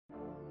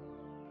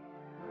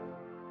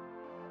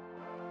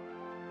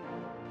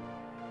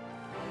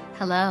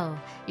Hello,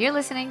 you're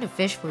listening to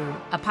Fish Food,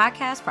 a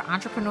podcast for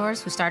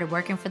entrepreneurs who started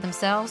working for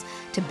themselves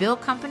to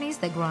build companies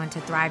that grow into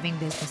thriving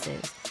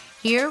businesses.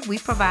 Here, we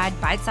provide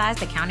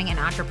bite-sized accounting and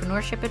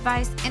entrepreneurship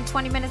advice in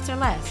 20 minutes or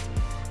less.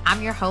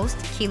 I'm your host,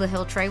 Keila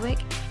Hill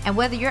Trawick, and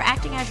whether you're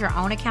acting as your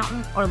own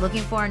accountant or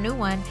looking for a new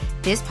one,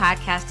 this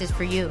podcast is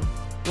for you.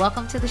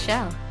 Welcome to the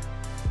show.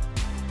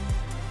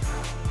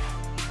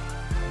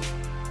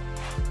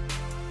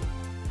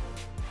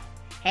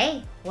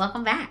 Hey,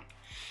 welcome back.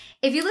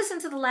 If you listened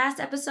to the last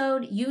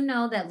episode, you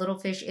know that Little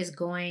Fish is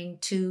going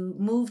to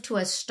move to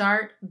a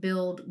start,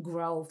 build,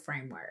 grow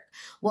framework.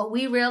 What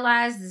we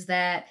realized is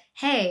that,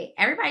 hey,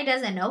 everybody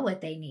doesn't know what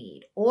they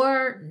need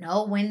or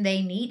know when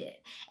they need it.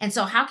 And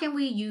so how can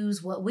we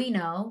use what we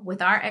know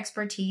with our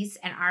expertise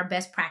and our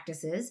best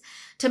practices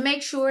to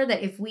make sure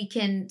that if we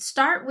can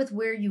start with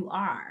where you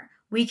are,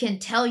 we can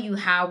tell you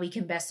how we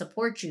can best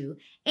support you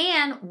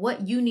and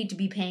what you need to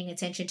be paying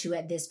attention to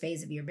at this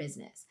phase of your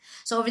business.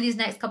 So over these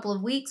next couple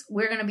of weeks,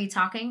 we're going to be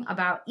talking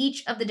about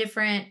each of the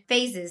different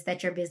phases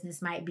that your business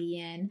might be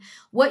in,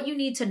 what you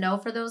need to know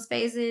for those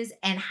phases,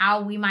 and how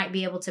we might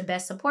be able to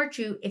best support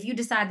you if you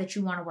decide that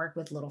you want to work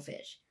with Little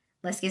Fish.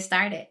 Let's get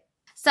started.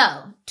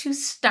 So to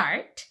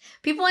start,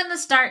 people in the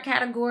start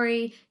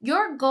category,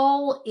 your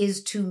goal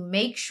is to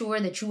make sure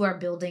that you are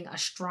building a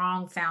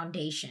strong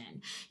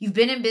foundation. You've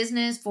been in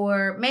business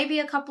for maybe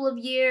a couple of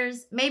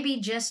years,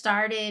 maybe just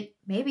started,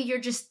 maybe you're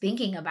just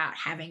thinking about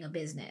having a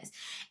business.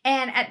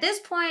 And at this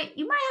point,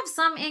 you might have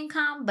some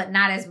income, but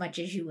not as much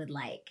as you would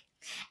like.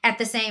 At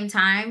the same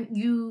time,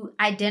 you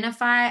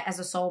identify as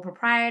a sole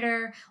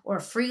proprietor or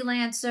a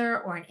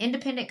freelancer or an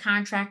independent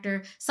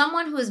contractor,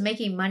 someone who is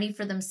making money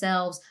for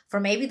themselves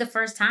for maybe the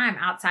first time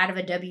outside of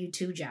a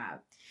W-2 job.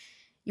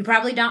 You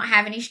probably don't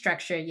have any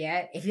structure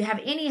yet. If you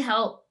have any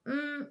help,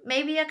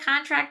 maybe a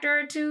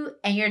contractor or two,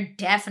 and you're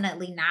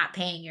definitely not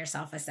paying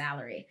yourself a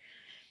salary.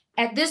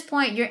 At this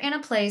point, you're in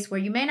a place where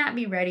you may not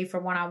be ready for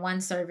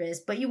one-on-one service,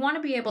 but you want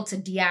to be able to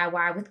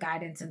DIY with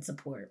guidance and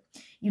support.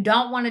 You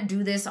don't want to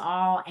do this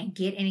all and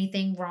get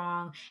anything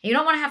wrong. And you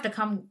don't want to have to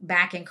come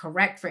back and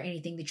correct for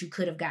anything that you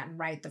could have gotten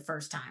right the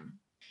first time.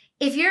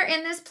 If you're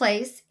in this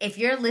place, if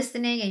you're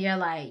listening and you're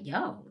like,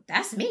 yo,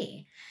 that's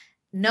me,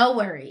 no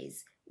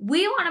worries.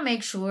 We want to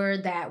make sure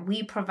that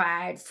we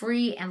provide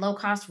free and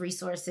low-cost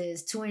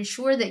resources to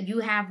ensure that you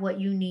have what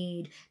you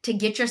need to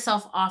get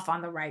yourself off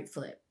on the right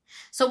foot.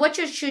 So what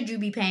should you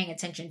be paying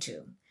attention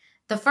to?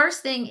 The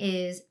first thing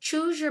is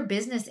choose your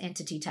business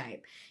entity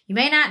type. You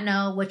may not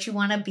know what you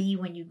want to be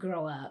when you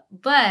grow up,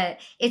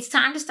 but it's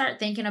time to start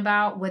thinking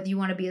about whether you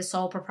want to be a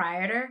sole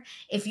proprietor,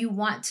 if you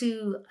want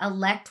to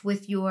elect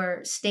with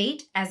your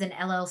state as an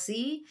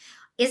LLC.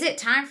 Is it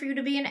time for you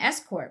to be an S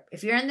Corp?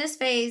 If you're in this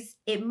phase,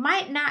 it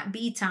might not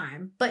be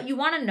time, but you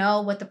want to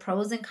know what the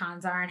pros and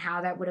cons are and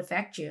how that would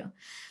affect you.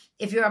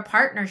 If you're a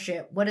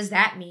partnership, what does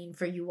that mean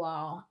for you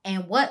all?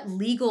 And what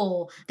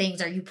legal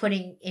things are you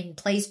putting in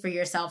place for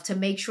yourself to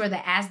make sure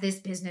that as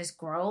this business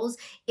grows,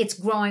 it's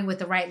growing with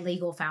the right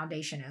legal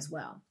foundation as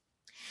well?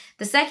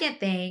 The second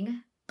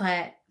thing,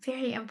 but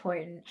very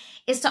important,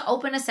 is to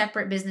open a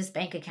separate business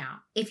bank account.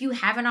 If you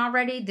haven't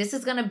already, this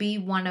is going to be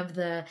one of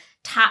the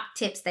top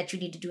tips that you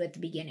need to do at the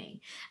beginning.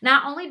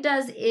 Not only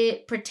does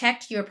it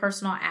protect your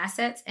personal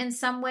assets in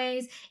some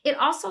ways, it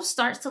also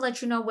starts to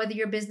let you know whether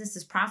your business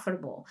is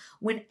profitable.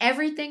 When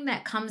everything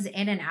that comes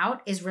in and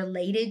out is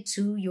related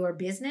to your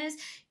business,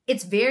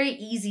 it's very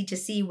easy to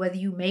see whether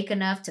you make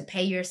enough to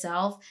pay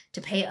yourself, to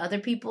pay other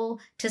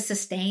people, to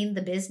sustain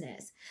the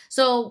business.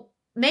 So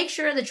make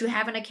sure that you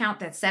have an account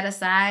that's set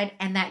aside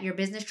and that your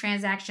business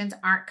transactions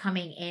aren't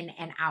coming in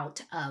and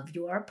out of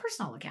your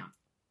personal account.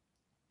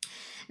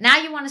 Now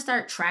you want to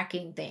start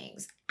tracking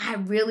things. I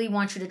really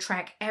want you to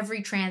track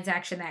every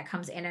transaction that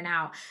comes in and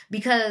out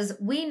because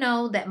we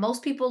know that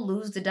most people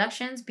lose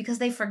deductions because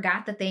they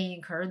forgot that they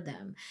incurred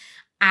them.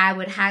 I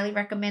would highly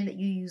recommend that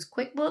you use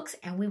QuickBooks,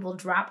 and we will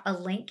drop a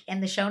link in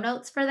the show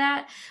notes for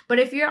that. But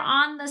if you're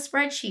on the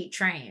spreadsheet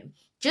train,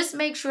 just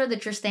make sure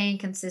that you're staying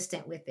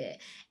consistent with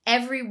it.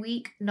 Every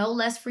week, no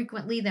less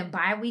frequently than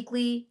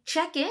bi-weekly,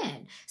 check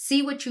in.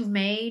 See what you've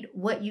made,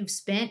 what you've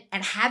spent,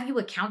 and have you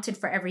accounted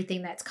for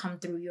everything that's come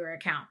through your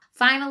account.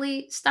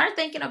 Finally, start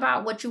thinking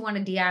about what you want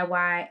to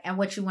DIY and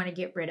what you want to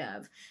get rid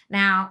of.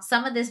 Now,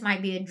 some of this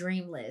might be a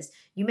dream list.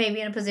 You may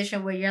be in a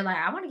position where you're like,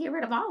 I want to get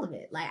rid of all of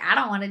it. Like, I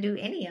don't want to do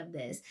any of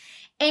this.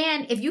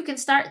 And if you can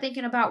start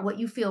thinking about what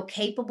you feel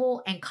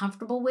capable and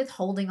comfortable with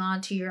holding on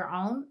to your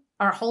own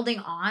or holding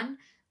on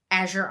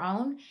as your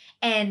own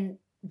and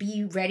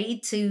be ready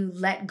to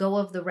let go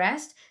of the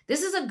rest,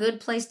 this is a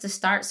good place to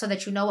start so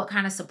that you know what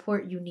kind of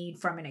support you need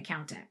from an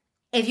accountant.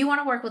 If you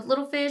want to work with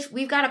Little Fish,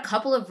 we've got a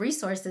couple of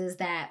resources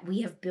that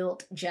we have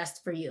built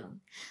just for you.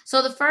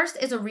 So the first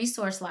is a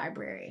resource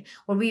library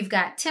where we've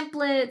got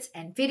templates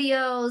and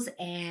videos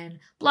and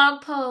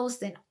blog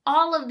posts and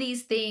all of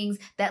these things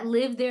that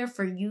live there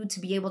for you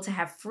to be able to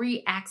have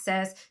free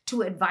access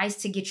to advice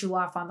to get you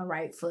off on the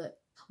right foot.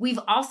 We've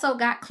also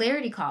got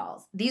clarity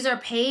calls. These are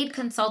paid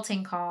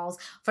consulting calls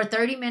for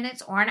 30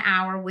 minutes or an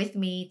hour with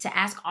me to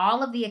ask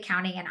all of the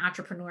accounting and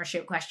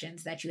entrepreneurship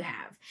questions that you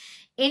have.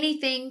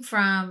 Anything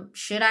from,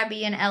 should I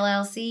be an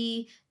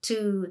LLC,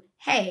 to,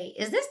 hey,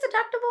 is this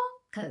deductible?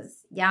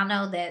 Because y'all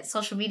know that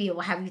social media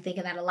will have you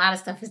thinking that a lot of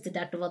stuff is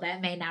deductible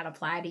that may not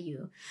apply to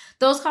you.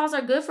 Those calls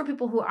are good for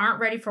people who aren't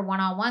ready for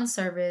one-on-one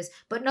service,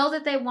 but know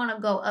that they want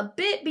to go a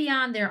bit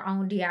beyond their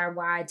own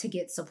DIY to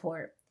get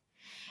support.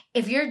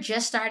 If you're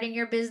just starting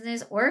your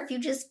business, or if you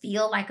just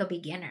feel like a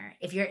beginner,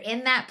 if you're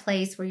in that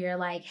place where you're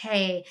like,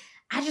 hey,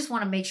 I just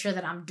want to make sure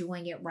that I'm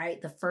doing it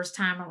right the first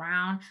time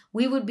around,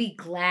 we would be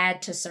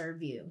glad to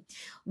serve you.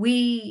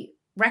 We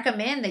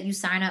recommend that you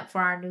sign up for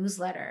our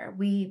newsletter.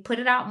 We put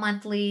it out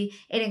monthly.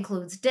 It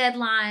includes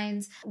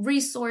deadlines,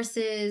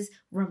 resources,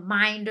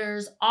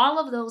 reminders, all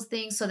of those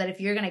things, so that if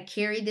you're going to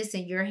carry this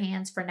in your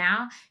hands for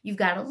now, you've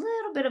got a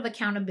little bit of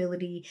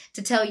accountability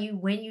to tell you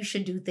when you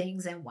should do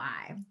things and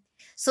why.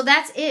 So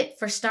that's it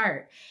for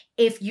start.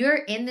 If you're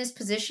in this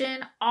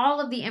position, all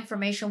of the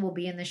information will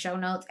be in the show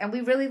notes, and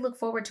we really look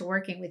forward to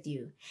working with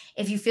you.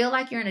 If you feel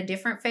like you're in a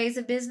different phase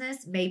of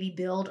business, maybe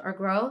build or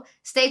grow,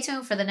 stay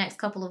tuned for the next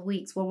couple of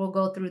weeks where we'll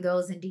go through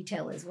those in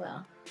detail as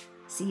well.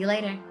 See you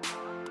later.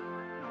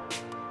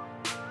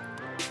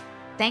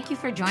 Thank you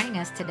for joining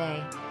us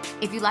today.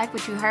 If you like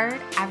what you heard,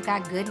 I've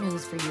got good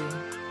news for you.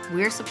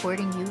 We're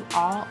supporting you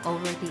all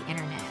over the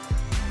internet.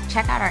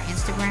 Check out our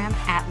Instagram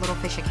at Little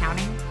Fish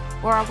Accounting,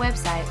 or our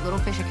website,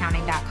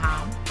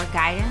 littlefishaccounting.com, for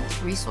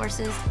guidance,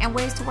 resources, and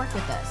ways to work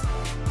with us.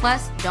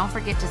 Plus, don't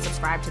forget to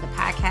subscribe to the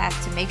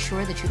podcast to make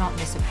sure that you don't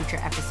miss a future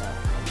episode.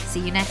 See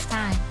you next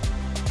time.